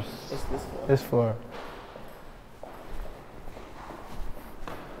first or It's this floor. this floor?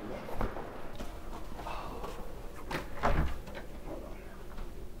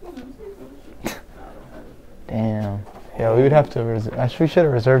 Damn. Yeah, we would have to we should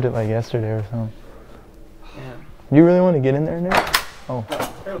have reserved it like yesterday or something. Yeah. You really want to get in there, Nick? Oh.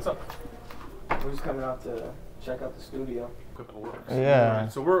 Hey, what's up? We're just coming out to check out the studio. Yeah.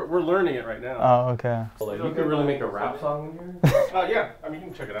 So we're learning it right now. Oh, okay. So like, you could really make a rap song in here? Yeah, I mean, you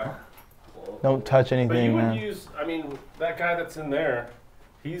can check it out. Don't touch But anything, you would man. use, I mean, that guy that's in there,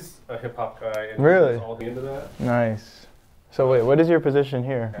 he's a hip hop guy. And Really? he's all into that. Nice. So wait, what is your position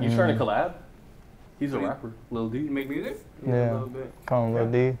here? You trying to collab? He's a rapper, Lil D. You make music? Yeah. A little bit. Call him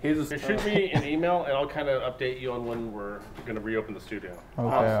Lil D. Shoot me an email and I'll kind of update you on when we're going to reopen the studio. Okay,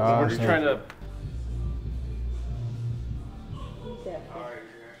 We're just awesome. trying to...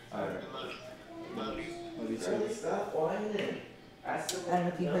 I don't know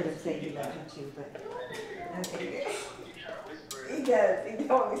if you heard him say he loved you too, but okay. He does. He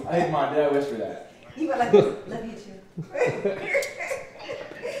always. I hate mine. Did I whisper that? He went like, love you too.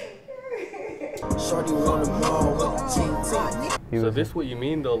 So this what you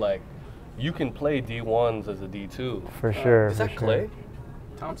mean though, like, you can play D1s as a D2. For sure. Is that for Clay? sure.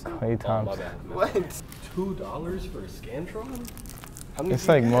 Thompson? Clay Oh, my Thompson. bad. What? $2 for a Scantron? How many It's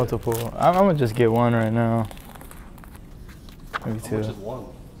do you like get? multiple. I'm gonna just get one right now. Maybe How two. much is one?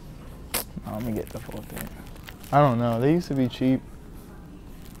 I'm gonna get the full thing. I don't know. They used to be cheap.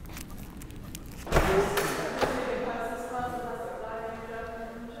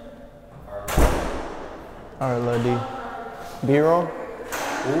 All right, Lil D. B-roll?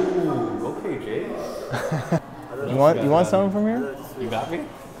 Ooh, okay, Jace. You want something from here? You got me?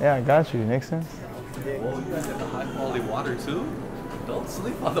 Yeah, I got you, Nixon. Whoa, you guys got the high quality water too? Don't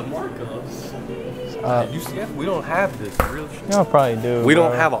sleep on the markups. UCF, we don't have this, really. Y'all probably do. We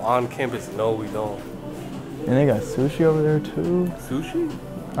don't bro. have an on-campus. No, we don't. And they got sushi over there too. Sushi?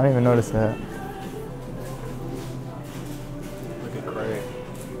 I didn't even notice that. Look at Craig.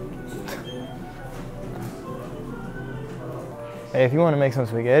 Hey, if you want to make some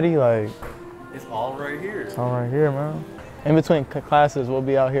spaghetti, like, It's all right here. it's all right here, man. In between classes, we'll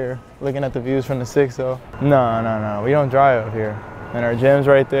be out here looking at the views from the 6th, though. No, we don't drive up here. And our gym's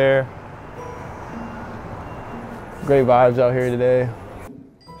right there. Great vibes out here today.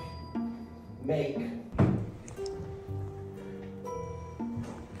 Make.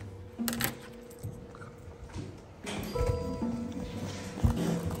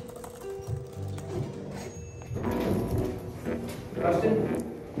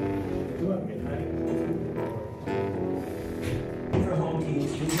 For home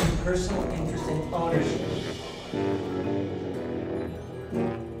teams using personal interest in ownership.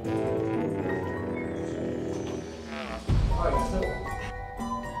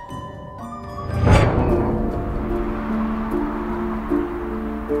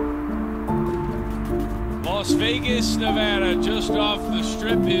 Las Vegas, Nevada, just off the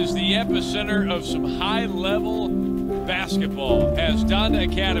Strip, is the epicenter of some high-level basketball as Donda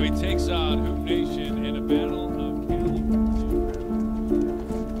Academy takes on Hoop Nation in a battle of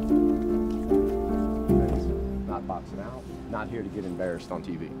not boxing out, not here to get embarrassed on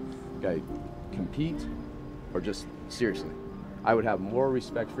TV. Okay, compete or just seriously. I would have more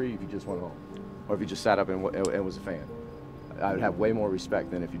respect for you if you just went home or if you just sat up and was a fan. I would have way more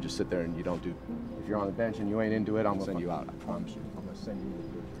respect than if you just sit there and you don't do. If you're on the bench and you ain't into it, I'm gonna send you out. I promise you. I'm gonna send you.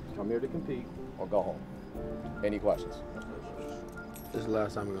 Come here to compete or go home. Any questions? This is the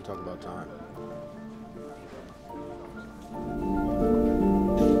last time we're gonna talk about time.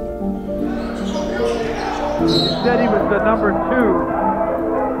 Said he was the number two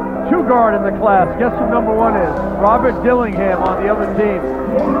guard in the class. Guess who number 1 is? Robert Dillingham on the other team.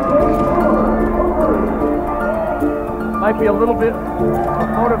 Might be a little bit of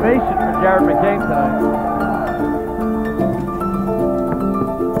motivation for Jared McCain tonight.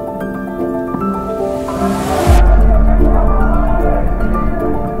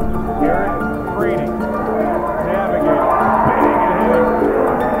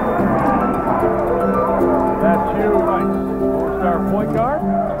 Point guard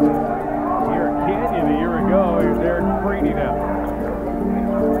here at Canyon a year ago. Here's Eric Freeney now.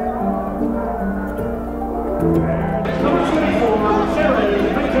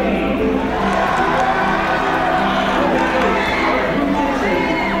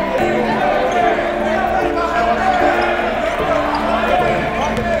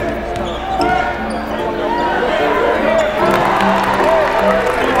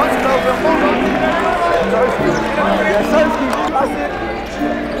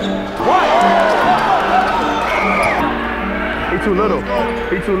 He too little.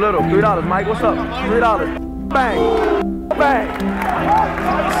 He too little. $3, Mike. What's up? $3. Bang. Bang.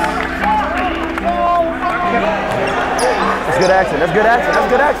 That's good action. That's good action. That's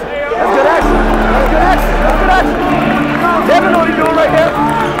good action. That's good action. That's good action. That's good action. Devin know what he's doing right there.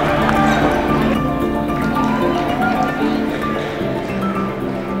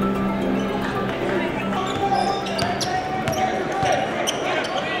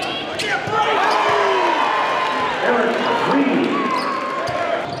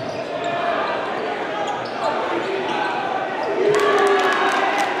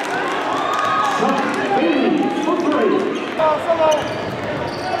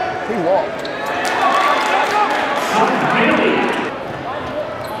 He walked.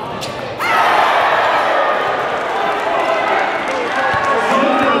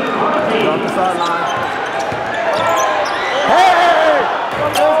 Off the sideline. Hey!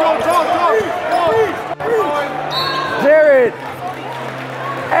 Let's go, Jared!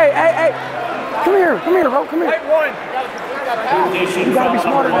 Hey! Come here, bro. Come here. You gotta be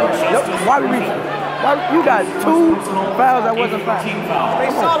smarter than that. Yep. Why we reaching? You got 2 fouls that wasn't fouls.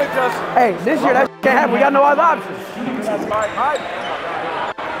 Stay solid, Justin. Hey, this year that can't happen. We got no other options. That's right.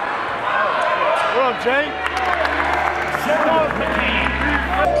 What up, Jay?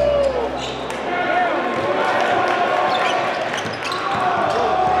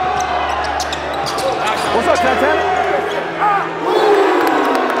 What's up, Santana?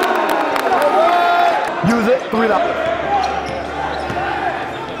 Use it. $3.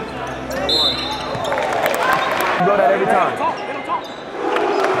 Go that every time.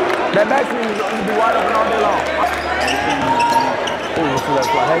 That back screen is going to be wide open all day long. Oh, you see that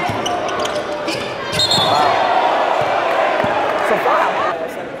fly? Hey. Wow. It's a foul.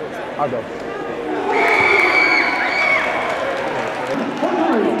 I'll go.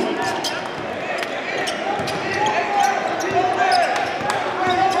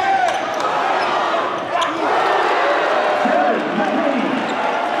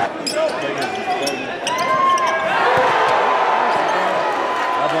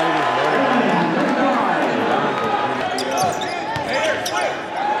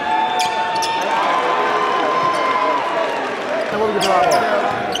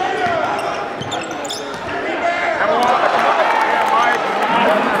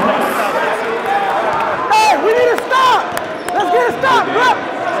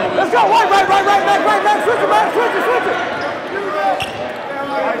 back, switch it.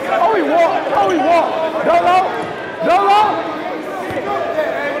 Oh, he walked. Dolo.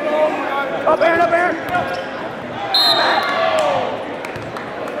 Up, Aaron.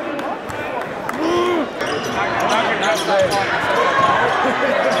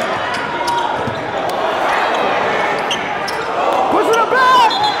 Push it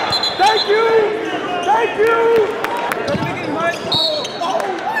back. Thank you.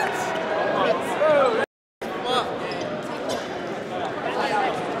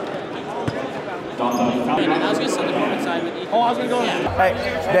 Hey,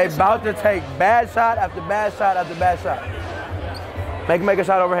 they about to take bad shot after bad shot after bad shot. Make a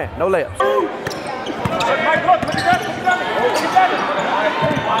shot overhand. No layups. Mike, look at that.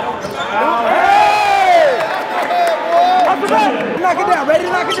 Hey! Off the back. Knock it down. Ready to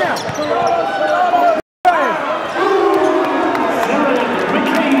knock it down.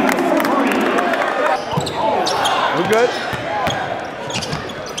 We're good.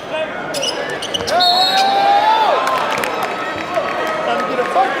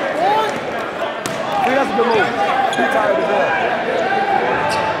 That's a good move. Too tired to go.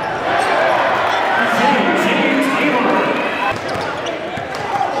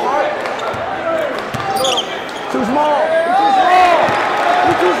 Too small. You're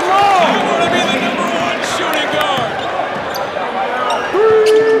too small. You want to be the #1 shooting guard.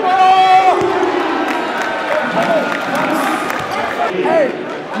 Hey,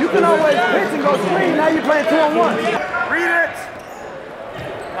 you can always pitch and go screen. Now you're playing 2-on-1. Read it.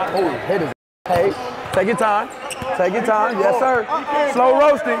 Oh, hit it. Hey, take your time. Yes, sir. Slow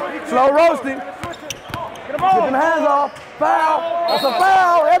roasting. Get them hands off. Foul. That's a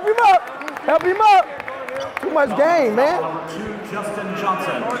foul. Help him up. Too much game, man. Number 2, Justin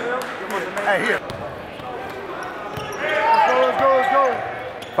Johnson. Hey, here. Let's go.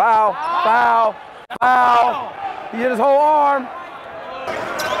 Foul. He hit his whole arm.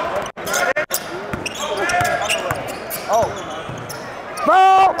 Oh.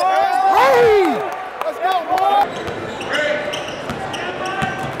 Foul. Hey! Let's go, boy.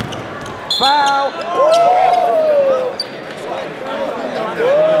 Foul.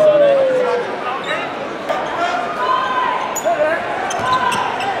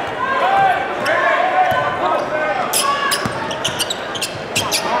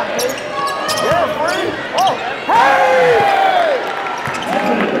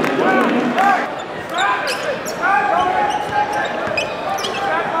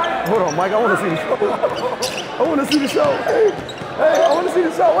 Hold on, Mike. I want to see the show. Hey, I want to see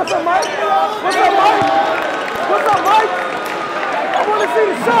the show. What's up, Mike? I want to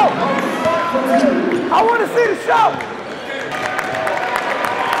see the show.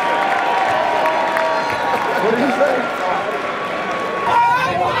 What did he say?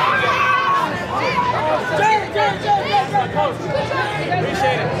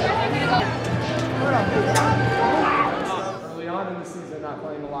 Appreciate it. Early on in the season, not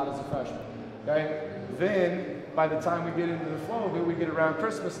playing a lot as a freshman. Okay? Then, by the time we get into the flow of it, we get around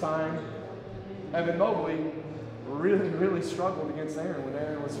Christmas time. Evan Mobley really struggled against Aaron when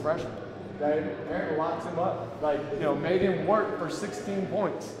Aaron was freshman. Okay? Aaron locked him up. Made him work for 16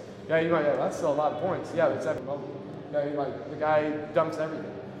 points. Yeah, you might, that's still a lot of points. Yeah, but it's Evan Mobley. Okay? The guy dumps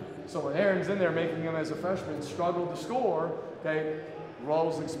everything. So when Aaron's in there making him as a freshman struggle to score, okay,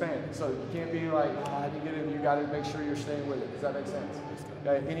 roles expand. So you can't be like, how do you get in? You got to make sure you're staying with it. Does that make sense?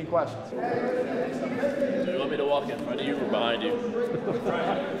 Okay, any questions? Do you want me to walk in front of you or behind you?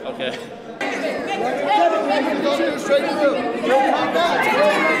 Okay.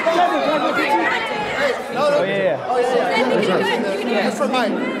 Oh, yeah. That's from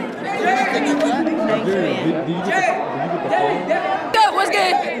Mike. What's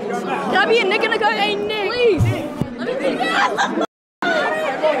good? Can I be a Nick in the cut? Hey, Nick. Please. Let me see that.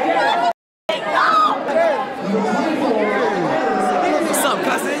 What's up,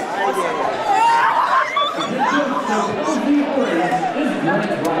 cousin?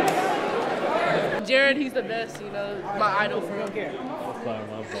 Jared, he's the best, my idol for real.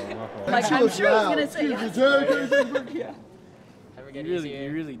 Like, I'm sure he's gonna say Yeah.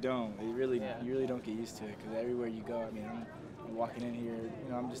 You really don't. You really don't get used to it because everywhere you go, I mean, I'm walking in here,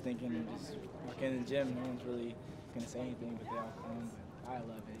 I'm just thinking, just walking in the gym, no one's really gonna say anything, but they all come. But I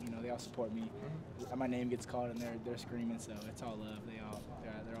love it. They all support me. My name gets called and they're screaming, so it's all love. They're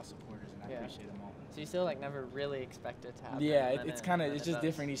all supporters, and I appreciate them all. So you still never really expect it to happen? Yeah, it's just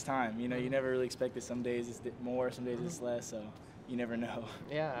different each time. You never really expect it. Some days it's more, some days it's less, so you never know.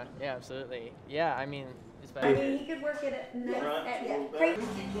 Yeah, absolutely. Yeah, I mean, it's I mean, he could work it at great.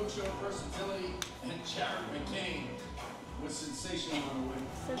 Cook show versatility and Jared McCain. was sensational on the way.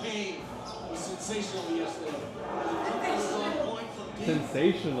 McCain was sensational yesterday.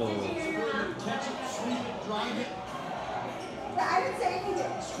 Sensational. Catch it, sweep it, drive it. I didn't say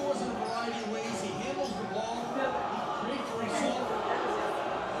anything. He scores in a variety of ways. He handles the ball. He creates for himself.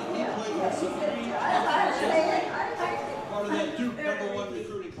 And he played with some great part of that Duke #1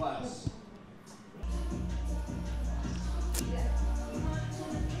 recruiting class.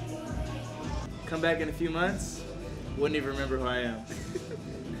 Come back in a few months, wouldn't even remember who I am.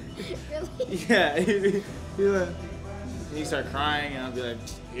 Really? Yeah, he start crying, and I'll be like,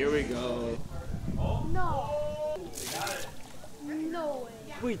 here we go. No. No way.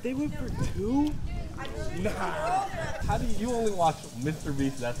 Wait, they went for 2? Nah. How do you only watch Mr.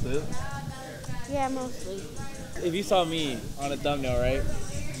 Beast? That's it? Yeah, mostly. If you saw me on a thumbnail, right,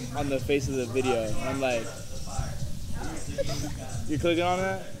 on the face of the video, and I'm like, you're clicking on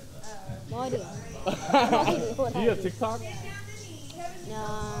that? No idea. Do you have TikTok? No.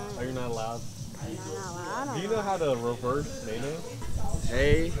 Are you not allowed? I'm not allowed. Do you know how to reverse Nene?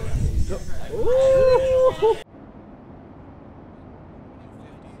 Hey.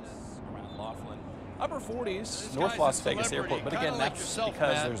 Upper 40s, North Las Vegas Airport, but again, that's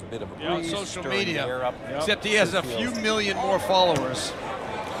because there's a bit of a breeze social stirring media. the air up. Except he has a few million more followers.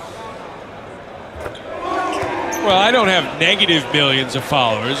 Well, I don't have negative millions of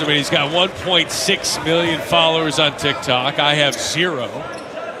followers. I mean, he's got 1.6 million followers on TikTok. I have 0,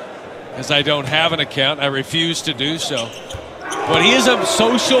 because I don't have an account. I refuse to do so. But he is a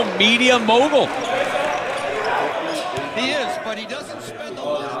social media mogul. He is, but he doesn't spend a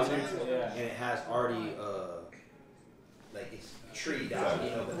lot. And it has already, like, it's treed out, you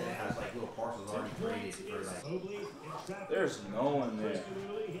know, but then it has, like, little parcels already created for, like... There's no one there.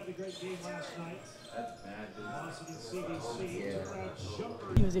 That's bad, dude.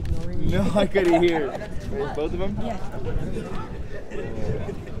 He was ignoring me. No, I couldn't hear. Both of them? Yeah.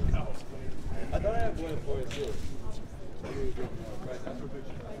 I thought I had one for it too.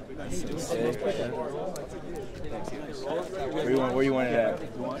 Where you want it at?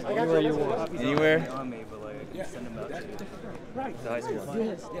 Anywhere you want. Anywhere? Right. Yes.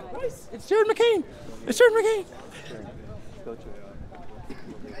 It's Jared McCain. It's Jared McCain.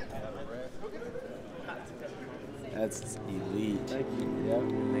 That's elite. Thank you. Yep.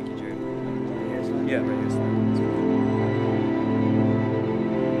 Thank you, Jared. Yeah, right here.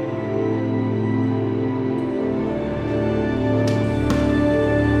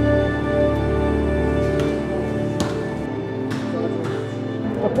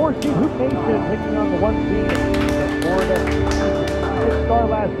 The 4-seed Hoop Nation taking on the 1-seed Florida. 6-star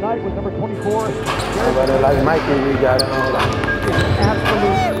last night with number 24. Like Mikey, we got it.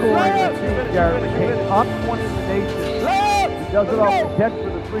 Absolute scoring machine, Jared McCain. Top 20 in the nation. He does it off the catch for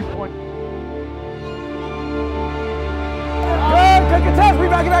the 3-point. Good, good contest. Get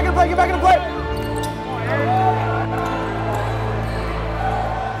back in play, get back in play.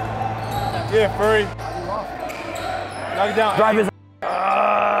 Yeah, Furry. Knock it down. Drive his.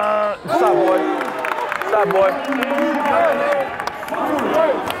 Stop, boy. Stop, boy.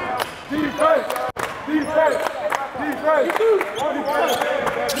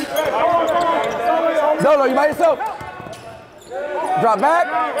 Dolo, you by yourself. Drop back.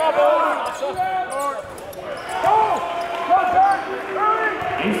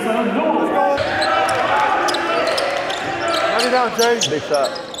 Knock it down, Jay. Big shot.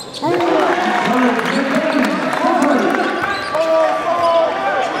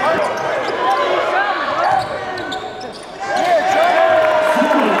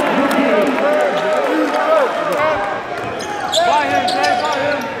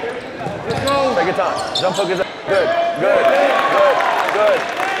 Take your time. Jump hook is up. Good, good, good, good.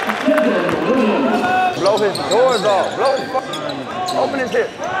 Blow his doors off. Blow his open his hip.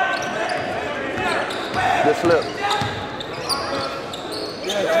 Good slip.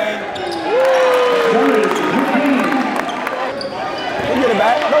 We'll get it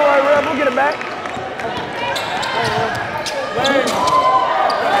back. Don't worry, Rev. We'll get it back.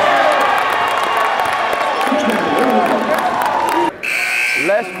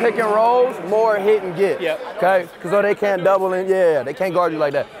 Less pick and rolls, more hit and get. Yep. Okay? Because so they can't double in. Yeah, they can't guard you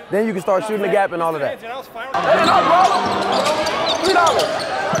like that. Then you can start shooting the gap and all of that. $10,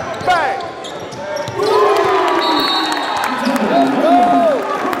 $3. Bang! Let's go!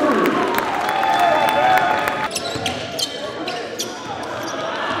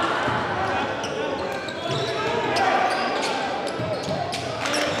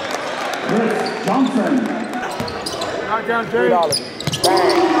 Johnson. Knock down, Jay. $3.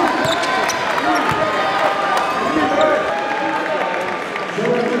 Bang.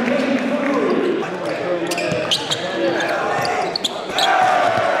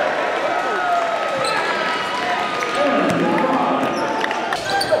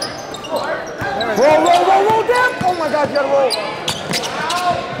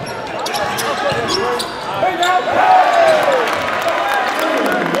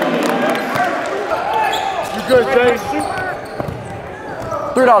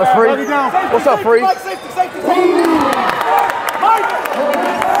 $3 free. What's up, free?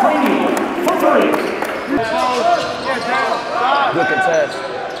 Good contest.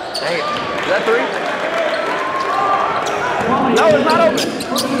 Dang it. Is that 3? No, it's not open.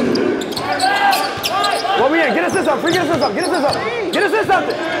 What we in? Get us this up. Free, get us this up. Get us this up. Get us this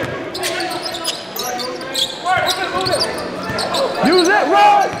something. Use it.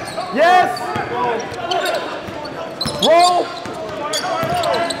 Roll. Yes. Roll.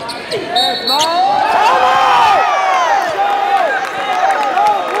 Yes, no.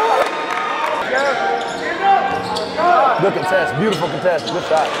 Good contest. Beautiful contest. Good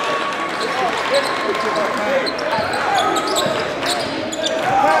shot.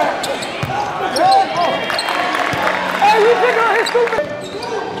 Hey, you picking on his stupid?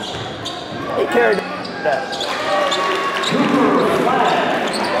 He carried that.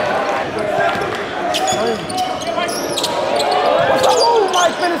 What's up? Oh,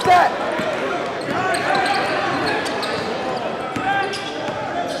 Mike, finish that.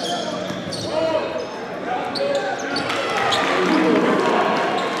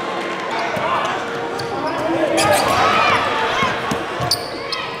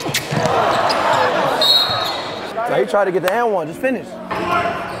 So he tried to get the and one. Just finish.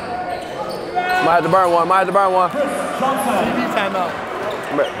 Might have to burn one. Might have to burn one. TV timeout.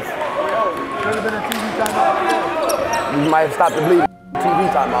 Could have been a TV timeout. You might have stopped the bleeding. TV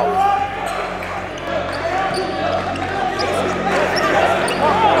timeout.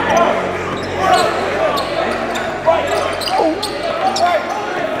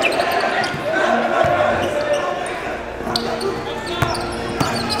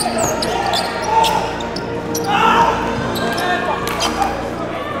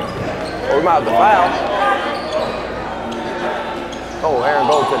 Oh, we might have to foul. Oh, Aaron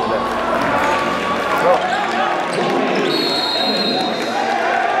goaltender there. Go.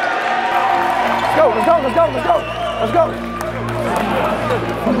 Let's go, let's go, let's go, let's go.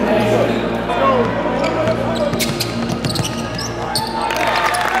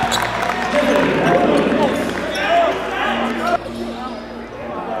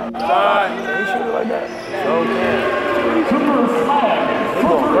 He shoot it like that. So can. He's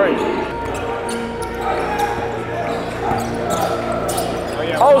going crazy.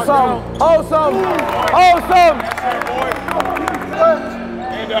 Awesome! Awesome! Awesome!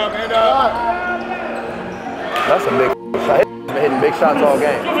 Hand up, hand up. That's a big shot. He's been hitting big shots all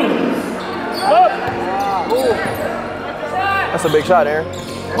game. That's a big shot, Aaron.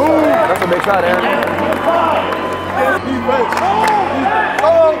 That's a big shot, Aaron.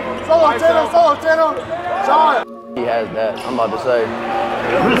 Solo, Tanner. Shot. He has that. I'm about to say.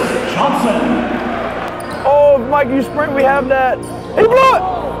 Oh, Mike, you sprint. We have that. He blew it.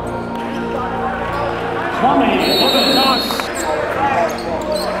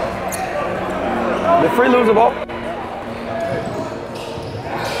 Did Free lose the ball?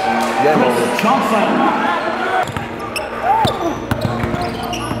 Game over.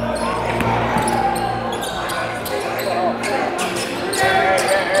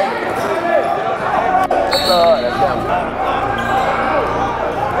 That's down.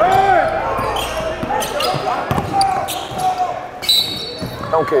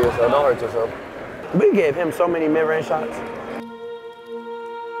 Don't kill yourself. Don't hurt yourself. We gave him so many mid-range shots.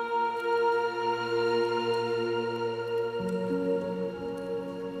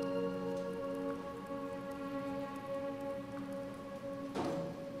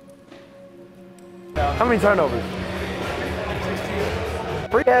 How many turnovers?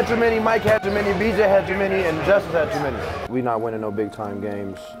 Free had too many, Mike had too many, BJ had too many, and Justice had too many. We not winning no big time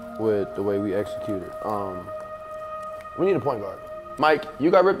games with the way we executed. We need a point guard. Mike, you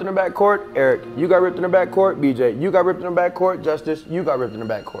got ripped in the backcourt. Eric, you got ripped in the backcourt. BJ, you got ripped in the backcourt. Justice, you got ripped in the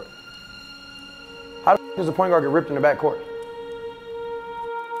backcourt. How the f does a point guard get ripped in the backcourt?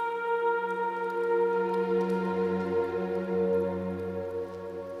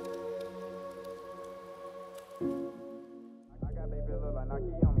 I got baby look like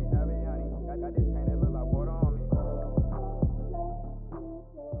Nike on me, heavy honey. Got this chain